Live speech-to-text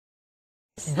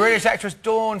British actress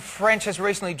Dawn French has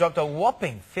recently dropped a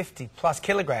whopping 50-plus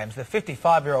kilograms. The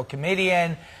 55-year-old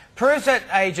comedian proves that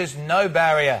age is no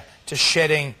barrier to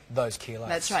shedding those kilos.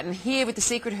 That's right, and here with the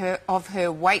secret of her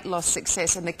weight loss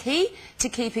success and the key to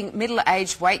keeping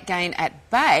middle-aged weight gain at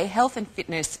bay, health and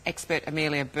fitness expert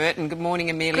Amelia Burton. Good morning,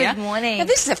 Amelia. Good morning. Now,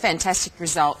 this is a fantastic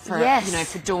result for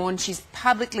for Dawn. She's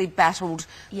publicly battled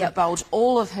the bulge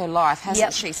all of her life,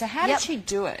 hasn't she? So how did she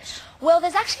do it? Well,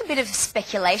 there's actually a bit of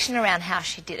speculation around how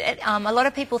she did it. A lot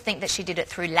of people think that she did it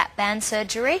through lap band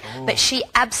surgery, but she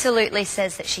absolutely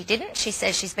says that she didn't. She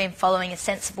says she's been following a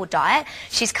sensible diet.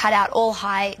 She's cut out all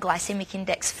high glycemic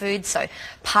index foods, so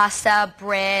pasta,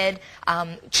 bread,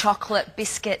 chocolate,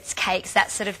 biscuits, cakes, that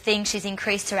sort of thing. She's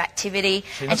increased her activity.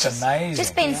 She looks amazing.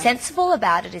 Just been sensible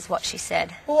about it is what she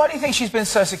said. Well, why do you think she's been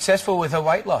so successful with her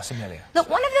weight loss, Amelia? Look,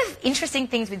 one of the interesting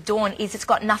things with Dawn is it's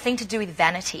got nothing to do with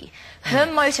vanity.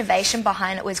 Her motivation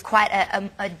behind it was quite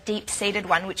a deep-seated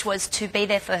one, which was to be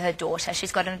there for her daughter.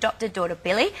 She's got an adopted daughter,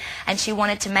 Billy, and she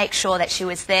wanted to make sure that she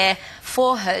was there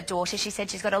for her daughter. She said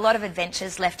she's got a lot of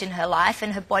adventures left in her life,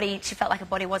 and her body, she felt like her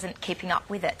body wasn't keeping up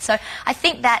with it. So I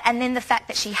think that, and then the fact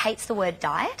that she hates the word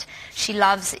diet. She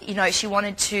loves, she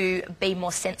wanted to be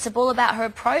more sensible about her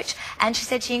approach, and she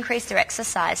said she increased her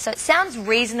exercise. So it sounds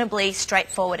reasonably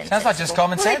straightforward and Sounds like just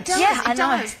common sense. It does, yeah, I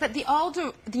know. But the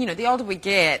older, the older we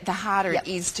get, the harder it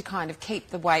is to kind of keep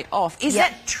the weight off. Is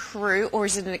that true, or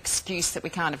is it an excuse that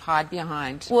we kind of hide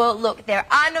behind? Well, look, there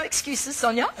are no excuses,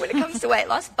 Sonia, when it comes to weight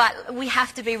loss, but we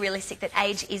have to be realistic that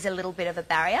age is a little bit of a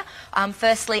barrier.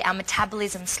 Firstly, our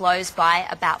metabolism slows by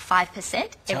about 5%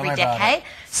 every decade.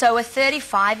 So a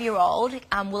 35-year-old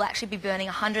will actually be burning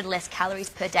 100 less calories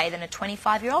per day than a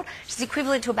 25-year-old, which is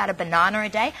equivalent to about a banana a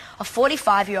day. A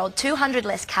 45-year-old, 200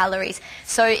 less calories.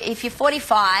 So if you're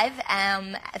 45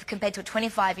 compared to a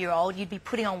 25-year-old, you'd be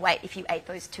putting on weight if you ate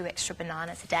those 2 extra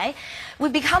bananas a day. We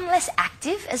become less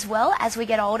active as well as we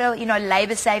get older.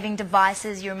 Labour-saving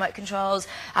devices, your remote controls,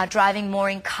 driving more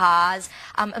in cars,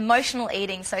 emotional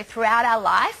eating. So throughout our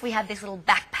life, we have this little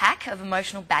backpack of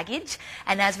emotional baggage,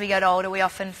 and as we get older, we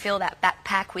often fill that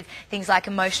backpack with things like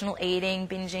emotional eating,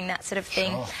 binging, that sort of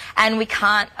thing. Sure. And we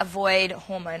can't avoid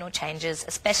hormonal changes,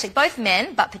 especially both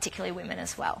men, but particularly women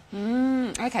as well.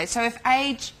 Okay, so if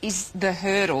age is the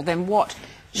hurdle, then what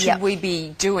should we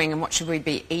be doing and what should we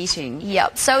be eating?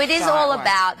 Yep. So it is all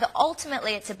about,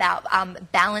 ultimately it's about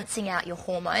balancing out your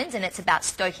hormones, and it's about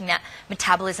stoking that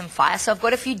metabolism fire. So I've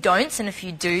got a few don'ts and a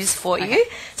few do's for you.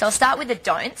 So I'll start with the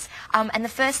don'ts. And the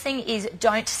first thing is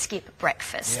don't skip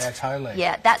breakfast. Yeah, totally.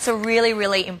 Yeah, that's a really,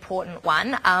 really important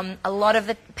one. A lot of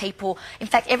the people, in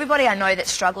fact, everybody I know that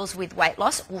struggles with weight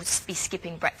loss will be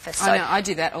skipping breakfast. So I know, I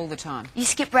do that all the time. You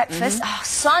skip breakfast? Oh,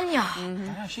 Sonia.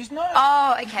 No, she's not.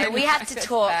 Oh, okay. We have to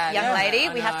talk. Bad. Young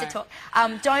lady, we have to talk.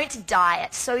 Don't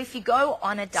diet. So if you go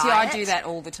on a diet... See, I do that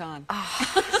all the time.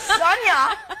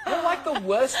 Sonia! You're like the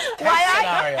worst case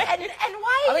scenario. And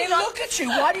why are you not... look at you.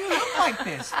 Why do you look like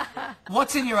this?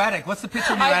 What's in your attic? What's the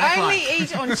picture in your attic I only like?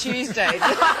 eat on Tuesdays.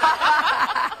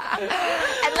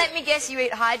 And let me guess, you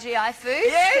eat high GI food?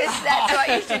 Yes. That's what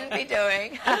you shouldn't be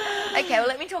doing. Okay, well,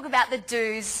 let me talk about the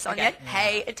do's, Sonia. Okay.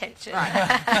 Pay attention.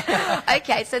 Right.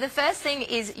 Okay, so the first thing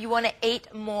is you want to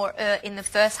eat more in the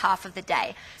first half of the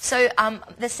day. So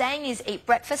the saying is eat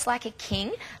breakfast like a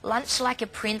king, lunch like a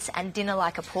prince, and dinner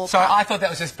like a pauper. Sorry, I thought that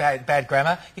was just bad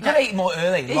grammar. You've got to eat more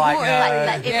early. Eat more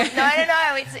early.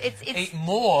 No. It's eat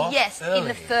more Yes, early. in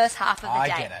the first half of the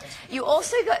day. I get it. You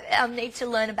also need to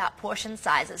learn about portion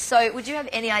sizes. So would you have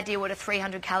any idea what a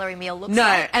 300-calorie meal looks like?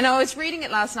 No, and I was reading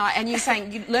it last night, and you're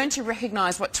saying you learn to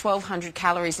recognise what 1,200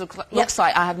 calories looks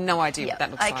like. I have no idea what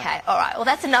that looks like. Okay, all right. Well,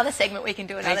 that's another segment we can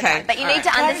do another time. But you need to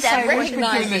understand We've been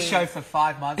doing this show for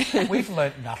 5 months. We've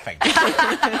learnt nothing.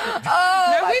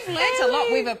 No, we've learnt a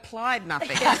lot. We've applied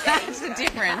nothing. That's the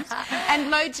difference. And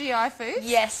low GI foods?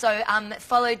 Yes, so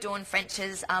follow Dawn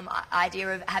French's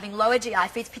idea of having lower GI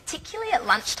foods, particularly at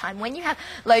lunchtime. When you have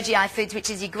low GI foods, which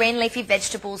is your green leafy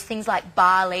vegetables, things like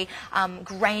barley,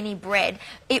 grainy bread,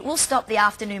 it will stop the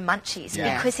afternoon munchies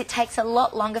because it takes a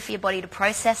lot longer for your body to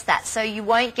process that. So you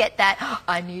won't get that,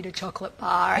 I need a chocolate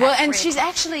bar. Well, and she's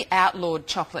actually outlawed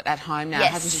chocolate at home now,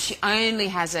 hasn't she? She only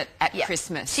has it at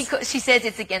Christmas. She says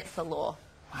it's against the law.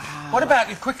 What about,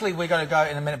 quickly, we're going to go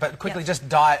in a minute, but quickly just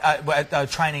diet,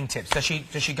 training tips. Does she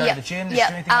go to the gym? Does she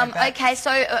do anything like that? Okay,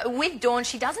 so with Dawn,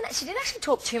 she didn't actually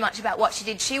talk too much about what she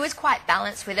did. She was quite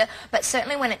balanced with it, but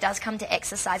certainly when it does come to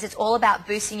exercise, it's all about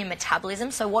boosting your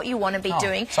metabolism. So what you want to be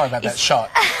doing... Sorry about that shot.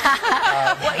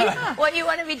 What you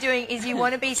want to be doing is you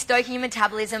want to be stoking your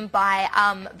metabolism by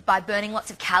burning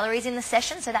lots of calories in the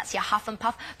session, so that's your huff and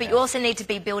puff, but you also need to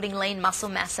be building lean muscle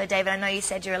mass. So David, I know you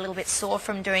said you're a little bit sore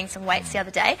from doing some weights the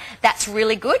other day. That's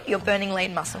really good. You're burning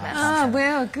lean muscle mass. Oh,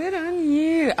 well, good on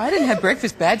you. I didn't have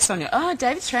breakfast bad, Sonia. Oh,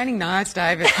 David's training nice,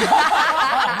 David. Oh,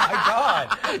 my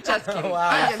God. Just kidding.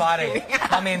 Wow, you're fighting.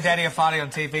 Mummy and Daddy are fighting on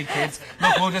TV, kids.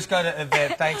 Look, we'll just go to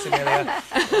Yvette. Thanks, Amelia.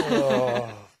 Oh.